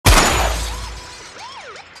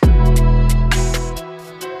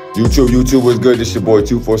YouTube was good. This your boy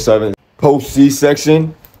 247. Post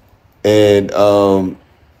C-section. And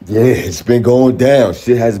yeah, it's been going down.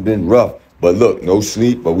 Shit has been rough. But look, no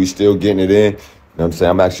sleep, but we still getting it in. You know what I'm saying?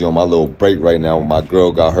 I'm actually on my little break right now. My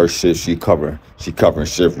girl got her shit. She covering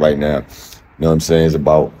shift right now. You know what I'm saying? It's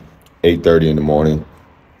about 8:30 in the morning.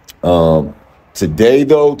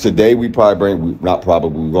 Today we probably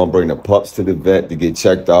we're gonna bring the pups to the vet to get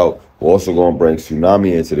checked out. We're also gonna bring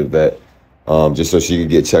Tsunami into the vet, just so she can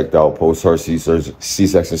get checked out post her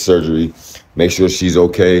C-section surgery. Make sure she's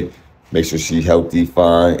okay. Make sure she's healthy,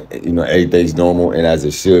 fine. You know, everything's normal and as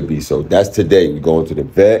it should be. So that's today. We're going to the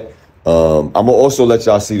vet. I'm gonna also let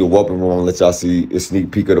y'all see the whelping room. Let y'all see a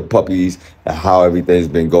sneak peek of the puppies and how everything's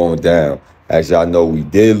been going down. As y'all know, we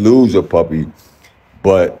did lose a puppy,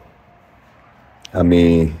 but I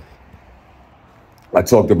mean, I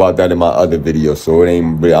talked about that in my other video, so it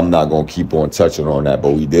ain't really, I'm not gonna keep on touching on that.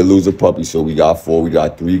 But we did lose a puppy, so we got 4. We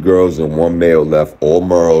got 3 girls and 1 male left, all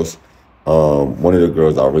merles. One of the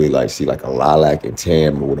girls I really like, she like a lilac and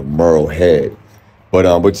tan with a merle head. But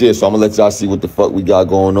yeah, so I'm gonna let y'all see what the fuck we got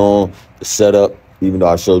going on, the setup. Even though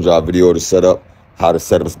I showed y'all a video of the setup, how the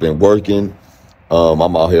setup's been working.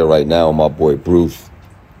 I'm out here right now with my boy Bruce.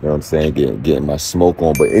 You know what I'm saying? Getting my smoke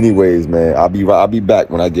on. But anyways, man, I'll be back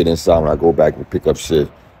when I get inside, when I go back and pick up shit.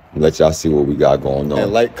 And let y'all see what we got going on.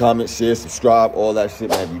 And like, comment, share, subscribe, all that shit,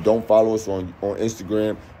 man. If you don't follow us on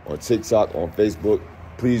Instagram, on TikTok, on Facebook,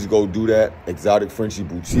 please go do that. Exotic Frenchie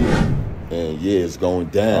Boutique. And yeah, it's going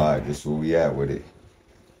down. All right, this is where we at with it.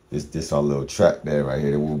 This our little track there right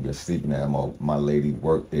here that we've been sleeping at, my lady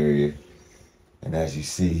work area. And as you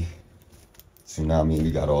see, Tsunami,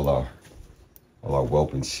 we got all our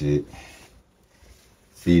whelping shit,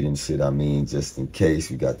 feeding shit. I mean, just in case,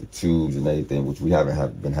 we got the tubes and everything, which we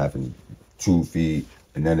haven't been having tube feed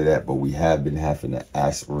and none of that, but we have been having to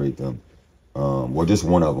aspirate them. Well, just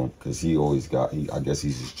one of them, because I guess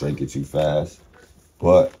he's just drinking too fast.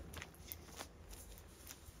 But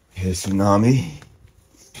here's Tsunami,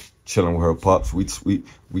 chilling with her pups.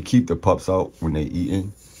 We keep the pups out when they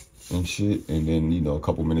eating and shit, and then, you know, a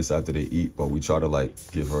couple minutes after they eat, but we try to like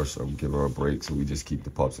give her a break, so we just keep the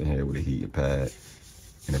pups in here with a heating pad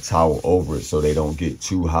and a towel over it so they don't get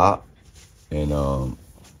too hot. And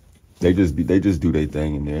they just do their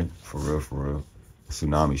thing in there, for real.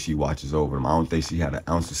 Tsunami, she watches over them. I don't think she had an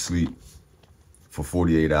ounce of sleep for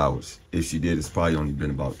 48 hours. If she did, it's probably only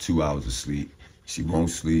been about 2 hours of sleep. She won't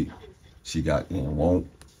sleep. She won't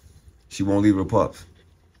leave her pups.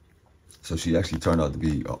 So she actually turned out to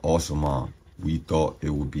be an awesome mom. We thought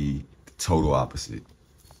it would be the total opposite.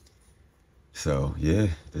 So yeah,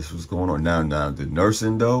 this was going on. Now the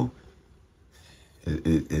nursing though,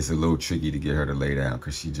 it's a little tricky to get her to lay down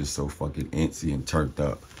because she's just so fucking antsy and turned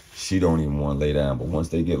up. She don't even want to lay down. But once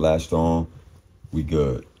they get latched on, we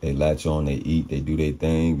good. They latch on, they eat, they do their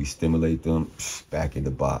thing. We stimulate them, back in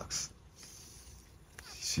the box.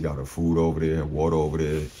 She got her food over there, water over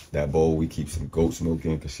there. That bowl, we keep some goat's milk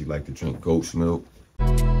in because she like to drink goat's milk.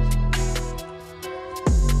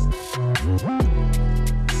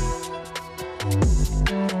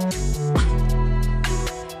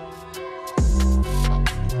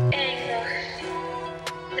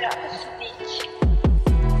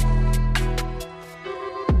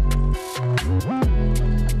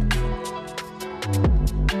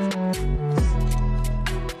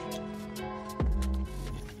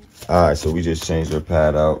 All right, so we just changed her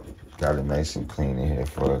pad out, got it nice and clean in here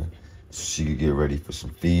for her, so she could get ready for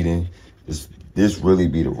some feeding. This really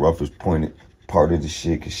be the roughest part of the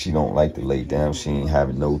shit, because she don't like to lay down. She ain't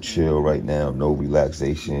having no chill right now, no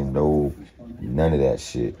relaxation, none of that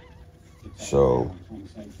shit. So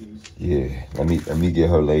yeah, let me get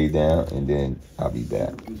her laid down and then I'll be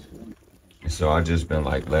back. So I just been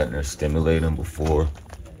like letting her stimulate them before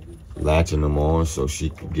latching them on, so she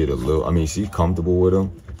could get a little, I mean, she's comfortable with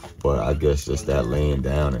them. But I guess just that laying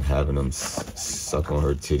down and having them suck on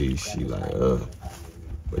her titties, she like, ugh.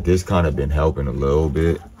 But this kind of been helping a little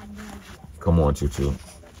bit. Come on, Tutu.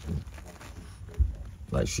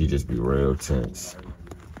 Like, she just be real tense.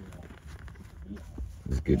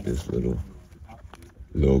 Let's get this little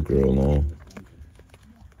girl on.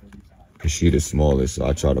 Cause she the smallest, so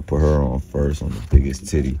I try to put her on first on the biggest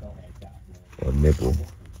titty or nipple.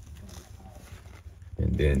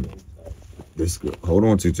 And then this girl, hold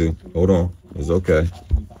on, Tutu, hold on, it's okay.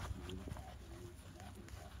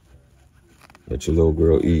 Let your little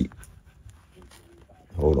girl eat.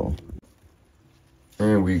 Hold on.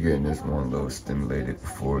 And we getting this one little stimulated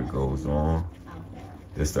before it goes on.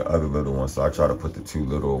 This the other little one, so I try to put the 2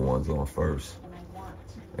 little ones on first.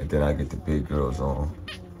 And then I get the big girls on.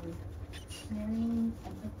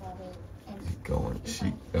 Going,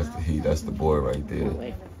 that's the boy right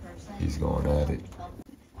there. He's going at it.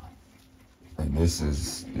 And this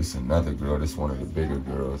is another girl. This one of the bigger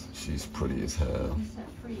girls. She's pretty as hell.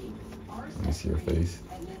 Let me see her face.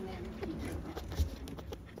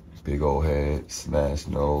 Big old head, smashed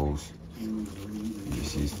nose. Yeah,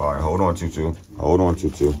 she's fire. Hold on, Tutu. Hold on,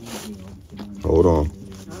 Tutu. Hold on.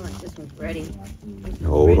 This one's ready.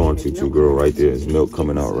 Hold on, Tutu, girl. Right there. There's milk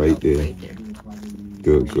coming out right there.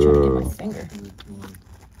 Good girl.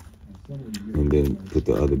 And then put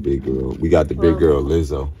the other big girl. We got the big girl,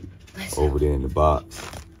 Lizzo, over there in the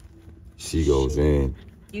box. She goes in.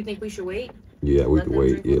 You think we should wait? Yeah, we can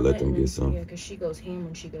wait. Yeah, let them get some. Yeah, because she goes ham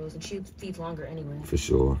when she goes, and she feeds longer anyway. For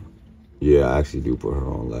sure. Yeah, I actually do put her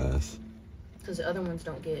on last. Because the other ones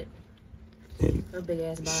don't get and her big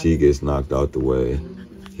ass body. She gets knocked out the way.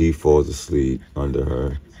 He falls asleep under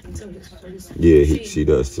her. Yeah, she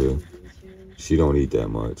does too. She don't eat that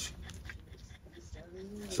much.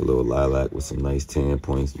 It's a little lilac with some nice tan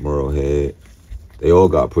points, Merle head. They all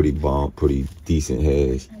got pretty decent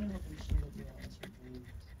heads.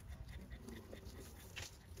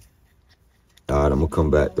 All right, I'm gonna come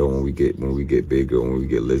back though when we get bigger, when we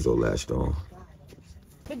get Lizzo latched on.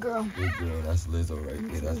 Big girl. Big girl, that's Lizzo right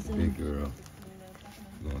there. That's the big girl.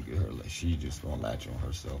 We're gonna get her, like, she just gonna latch on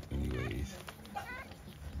herself anyways.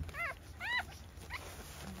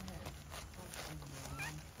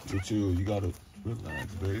 You gotta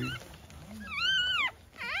relax, baby.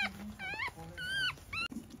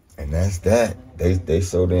 And that's that. They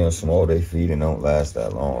so damn small, they feed and don't last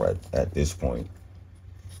that long right at this point.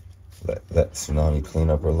 Let Tsunami clean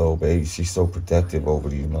up her little baby. She's so protective over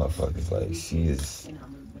these motherfuckers. Like, she is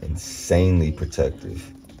insanely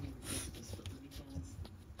protective.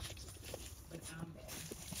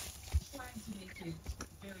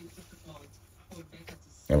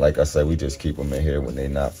 And like I said, we just keep them in here when they're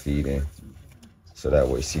not feeding, so that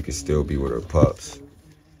way she could still be with her pups,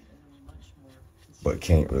 but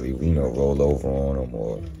can't really, roll over on them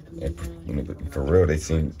or. And for real, they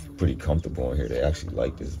seem pretty comfortable in here. They actually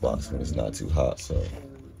like this box when it's not too hot, so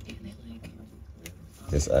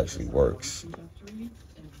this actually works.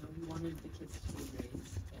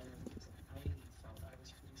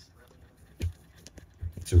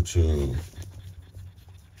 Choo-choo.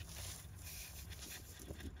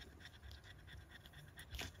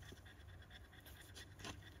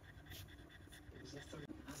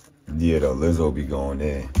 Yeah, though, Lizzo be going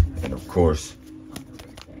in. And of course,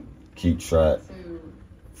 keep track,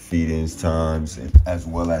 feedings times, and as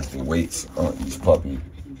well as the weights on each puppy.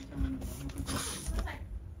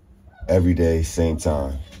 Every day, same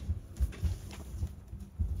time.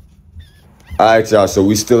 All right, y'all, so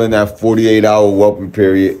we still in that 48-hour whelping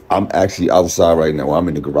period. I'm actually outside right now. Well, I'm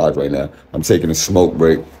in the garage right now. I'm taking a smoke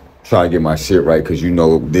break, trying to get my shit right, because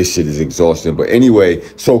this shit is exhausting. But anyway,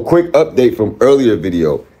 so quick update from earlier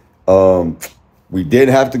video. We did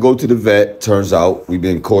have to go to the vet. Turns out we've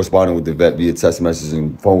been corresponding with the vet via text messages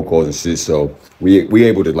and phone calls and shit. So we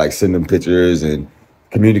able to like send them pictures and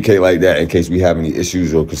communicate like that in case we have any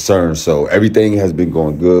issues or concerns. So everything has been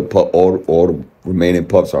going good. All the remaining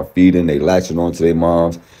pups are feeding. They latching onto their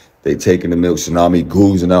moms. They taking the milk. Tsunami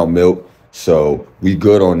goozing out milk. So we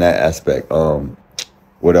good on that aspect.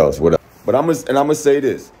 What else? But I'm gonna say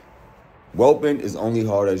this. Whelping is only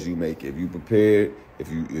hard as you make it. If you prepared, if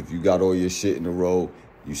you got all your shit in a row,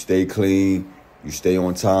 you stay clean, you stay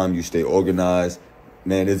on time, you stay organized,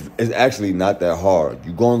 man, it's actually not that hard.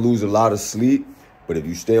 You're gonna lose a lot of sleep, but if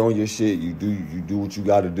you stay on your shit, you do what you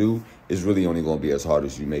gotta do, it's really only gonna be as hard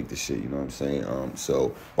as you make the shit, you know what I'm saying?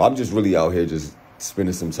 Well, I'm just really out here just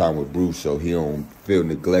spending some time with Bruce so he don't feel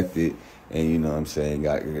neglected, and you know what I'm saying,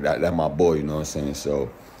 that my boy, you know what I'm saying? So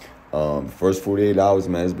the first 48 hours,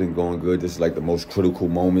 man, it's been going good. This is like the most critical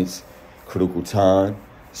moments, critical time.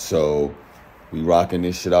 So we rocking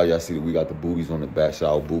this shit out. Y'all see that we got the boobies on the back. Shout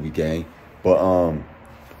out Booby Gang. But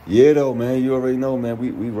yeah though, man, you already know, man,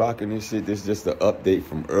 we rocking this shit. This is just an update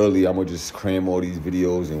from early. I'm gonna just cram all these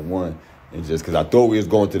videos in one, and just because I thought we was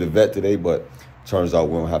going to the vet today, but turns out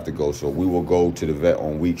we don't have to go. So we will go to the vet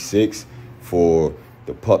on week 6 for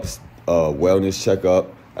the pups wellness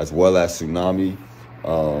checkup, as well as Tsunami.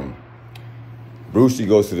 Brucey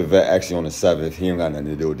goes to the vet actually on the 7th. He ain't got nothing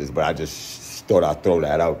to do with this, but I just thought I'd throw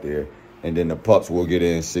that out there. And then the pups will get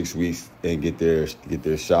in 6 weeks and get their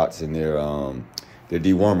shots and their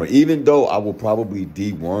dewormer. Even though I will probably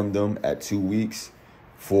deworm them at 2 weeks,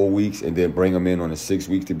 4 weeks, and then bring them in on the 6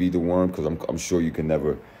 weeks to be dewormed, because I'm sure you can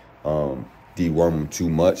never deworm them too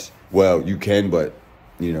much. Well, you can, but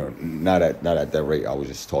not at that rate I was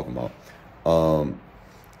just talking about.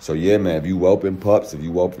 So yeah, man, if you whelping pups, if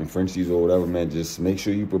you whelping Frenchies or whatever, man, just make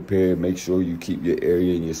sure you prepare. Make sure you keep your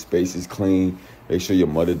area and your spaces clean. Make sure your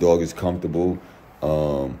mother dog is comfortable.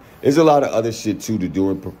 There's a lot of other shit too to do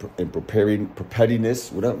in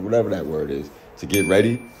preparedness, whatever that word is, to get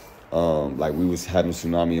ready. Like we was having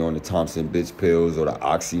Tsunami on the Thompson bitch pills or the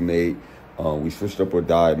Oxymate. We switched up her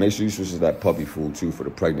diet. Make sure you switch to that puppy food too for the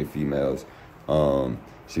pregnant females.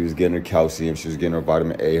 She was getting her calcium, she was getting her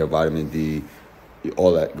vitamin A, her vitamin D,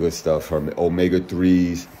 all that good stuff, her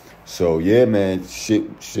omega-3s. So yeah, man,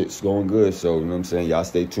 shit's going good. So you know what I'm saying? Y'all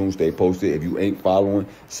stay tuned, stay posted. If you ain't following,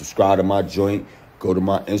 subscribe to my joint. Go to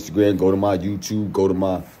my Instagram, go to my YouTube, go to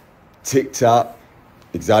my TikTok,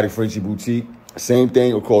 Exotic Frenchie Boutique. Same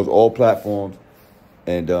thing across all platforms.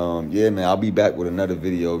 And yeah, man, I'll be back with another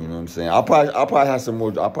video. You know what I'm saying? I'll probably have some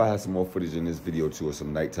more footage in this video too, of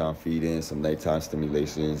some nighttime feeding, some nighttime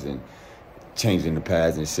stimulations, and changing the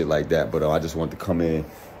pads and shit like that. But I just want to come in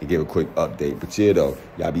and give a quick update. But yeah, though,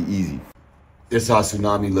 y'all be easy. This how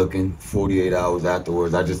Tsunami looking 48 hours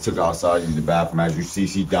afterwards. I just took her outside to use the bathroom. As you see,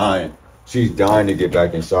 she's dying. She's dying to get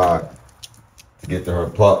back inside to get to her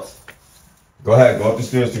pups. Go ahead, go up the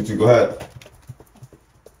stairs, Tutu. Go ahead.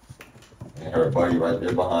 And her buddy right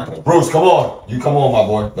there behind her. Bruce, come on. You come on, my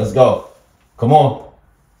boy. Let's go. Come on.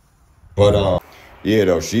 But yeah,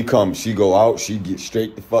 though, she go out, she get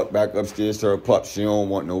straight the fuck back upstairs to her pups. She don't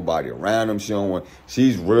want nobody around them.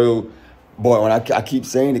 She's real. Boy, when I keep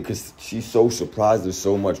saying it because she so surprised us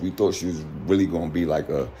so much. We thought she was really going to be like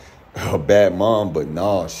a bad mom, but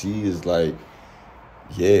nah, she is like,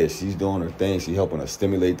 yeah, she's doing her thing. She helping us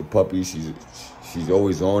stimulate the puppy. She's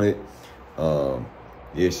always on it.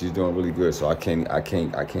 Yeah, she's doing really good. So I can't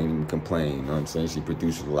even complain. You know what I'm saying? She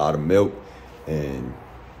produces a lot of milk, and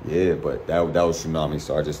yeah, but that was Tsunami.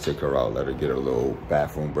 So I just took her out, let her get her little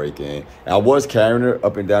bathroom break in. And I was carrying her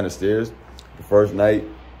up and down the stairs the first night,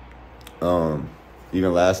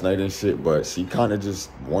 even last night and shit. But she kind of just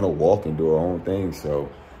want to walk and do her own thing. So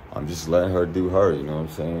I'm just letting her do her. You know what I'm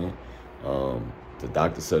saying? The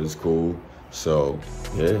doctor said it's cool. So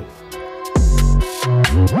yeah.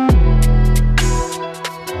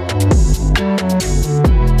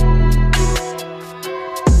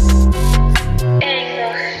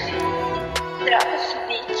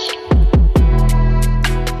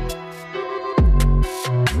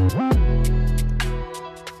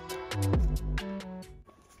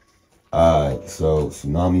 Alright, so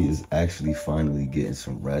Tsunami is actually finally getting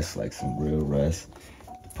some rest, like some real rest.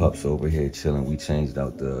 The pups over here chilling. We changed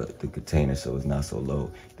out the container so it's not so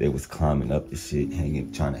low. They was climbing up the shit,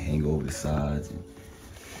 trying to hang over the sides and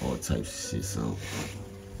all types of shit. So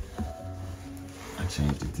I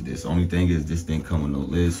changed it to this. Only thing is this didn't come with no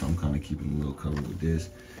lid, so I'm kind of keeping a little covered with this.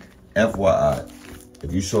 FYI,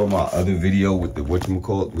 if you saw my other video with the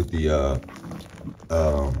whatchamacallit, with the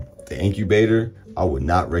incubator, I would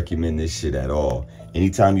not recommend this shit at all.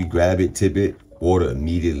 Anytime you grab it, tip it, water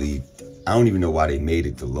immediately. I don't even know why they made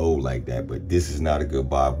it to low like that, but this is not a good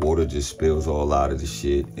buy. Water just spills all out of the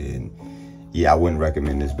shit, and yeah, I wouldn't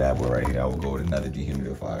recommend this bad boy right here. I would go with another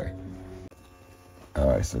dehumidifier. All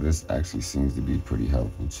right, so this actually seems to be pretty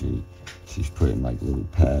helpful too. She's putting like little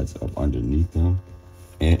pads up underneath them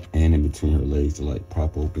and in between her legs to like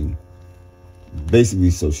prop open.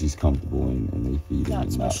 Basically, so she's comfortable and they feed her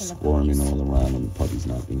and not squirming all around and the puppy's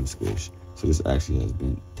not being squished. So this actually has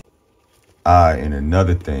been. And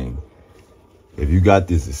another thing, if you got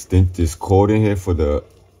this cord in here for the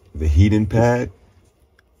heating pad,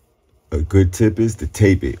 a good tip is to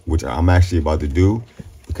tape it, which I'm actually about to do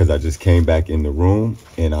because I just came back in the room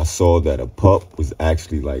and I saw that a pup was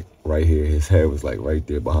actually like right here. His head was like right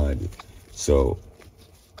there behind it. So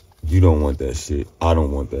you don't want that shit. I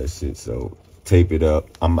don't want that shit. So tape it up.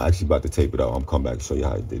 I'm actually about to tape it up. I'm coming back to show you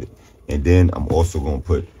how I did it. And then I'm also going to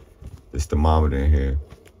put this thermometer in here.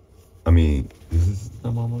 I mean, is this a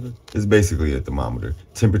thermometer? It's basically a thermometer.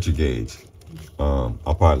 Temperature gauge. I'll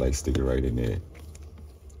probably like stick it right in there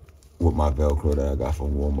with my Velcro that I got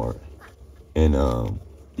from Walmart. And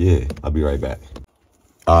yeah, I'll be right back.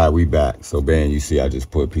 All right, we back. So, bam, you see I just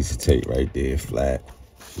put a piece of tape right there, flat.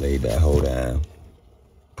 Laid that hole down.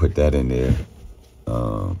 Put that in there.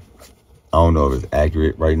 I don't know if it's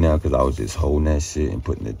accurate right now because I was just holding that shit and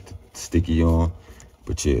putting the sticky on.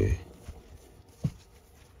 But yeah.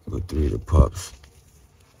 Look, 3 of the pups.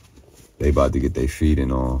 They about to get their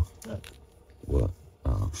feeding on. What?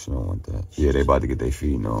 Oh, she don't want that. Yeah, they about to get their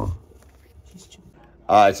feeding on.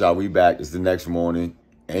 All right, y'all, we back. It's the next morning.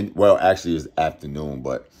 And, well, actually, it's afternoon,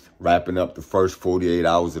 but wrapping up the first 48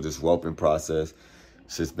 hours of this whelping process.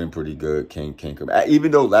 Shit's been pretty good. Can't come.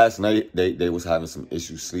 Even though last night they was having some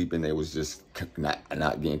issues sleeping, they was just not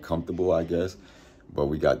getting comfortable, I guess. but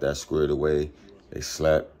we got that squared away. They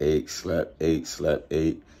slept, ate, slept, ate, slept,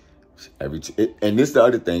 ate. And this is the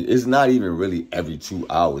other thing. It's not even really every 2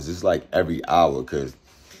 hours. It's like every hour, because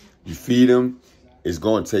you feed them. It's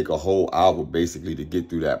going to take a whole hour basically to get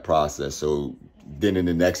through that process. So then in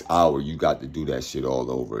the next hour, you got to do that shit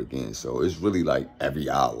all over again. So it's really like every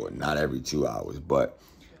hour, not every 2 hours. But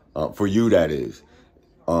for you, that is.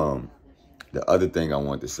 The other thing I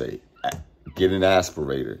want to say, get an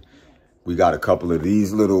aspirator. We got a couple of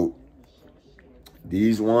these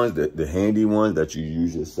ones, the handy ones that you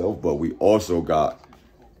use yourself, but we also got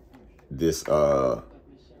this,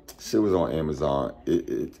 shit was on Amazon.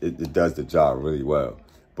 It does the job really well.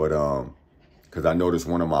 But, cause I noticed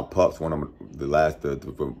one of my pups,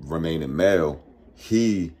 the remaining male,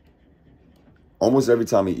 he, almost every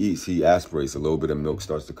time he eats, he aspirates. A little bit of milk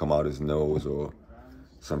starts to come out his nose or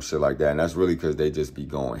some shit like that. And that's really because they just be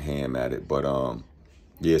going ham at it. But,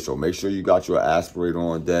 yeah, so make sure you got your aspirator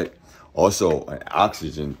on deck. Also, an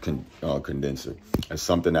oxygen condenser. That's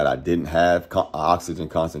something that I didn't have. Oxygen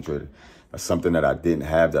concentrator. That's something that I didn't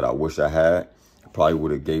have that I wish I had. It probably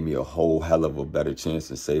would have gave me a whole hell of a better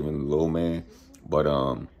chance in saving the little man. But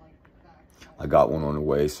I got one on the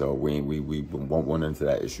way, so we won't run into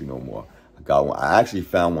that issue no more. I got one. I actually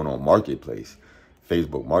found one on Marketplace,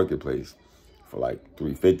 Facebook Marketplace, for like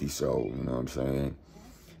 $350. So you know what I'm saying.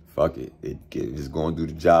 Fuck it. It's going to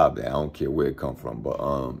do the job. I don't care where it come from. But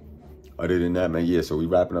other than that, man, yeah, so we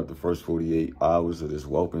wrapping up the first 48 hours of this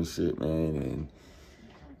whelping shit, man, and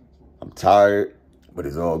I'm tired, but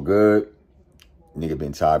it's all good. Nigga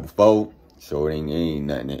been tired before, so it ain't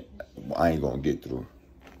nothing that I ain't gonna get through.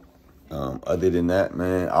 Other than that,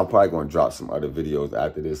 man, I'm probably gonna drop some other videos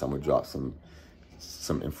after this. I'm gonna drop some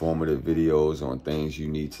informative videos on things you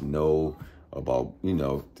need to know about, you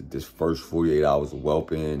know, this first 48 hours of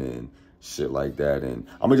whelping and shit like that. And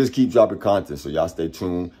I'm gonna just keep dropping content, so y'all stay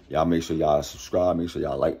tuned. Y'all make sure y'all subscribe, make sure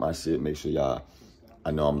y'all like my shit, make sure y'all,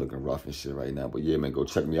 I know I'm looking rough and shit right now, but yeah, man, go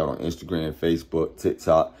check me out on Instagram, Facebook,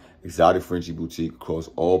 TikTok, Exotic Frenchie Boutique, across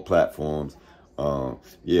all platforms.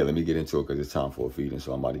 Yeah, let me get into it because it's time for a feeding,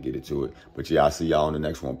 so I'm about to get into it. But yeah, I'll see y'all on the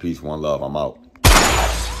next one. Peace, one love, I'm out.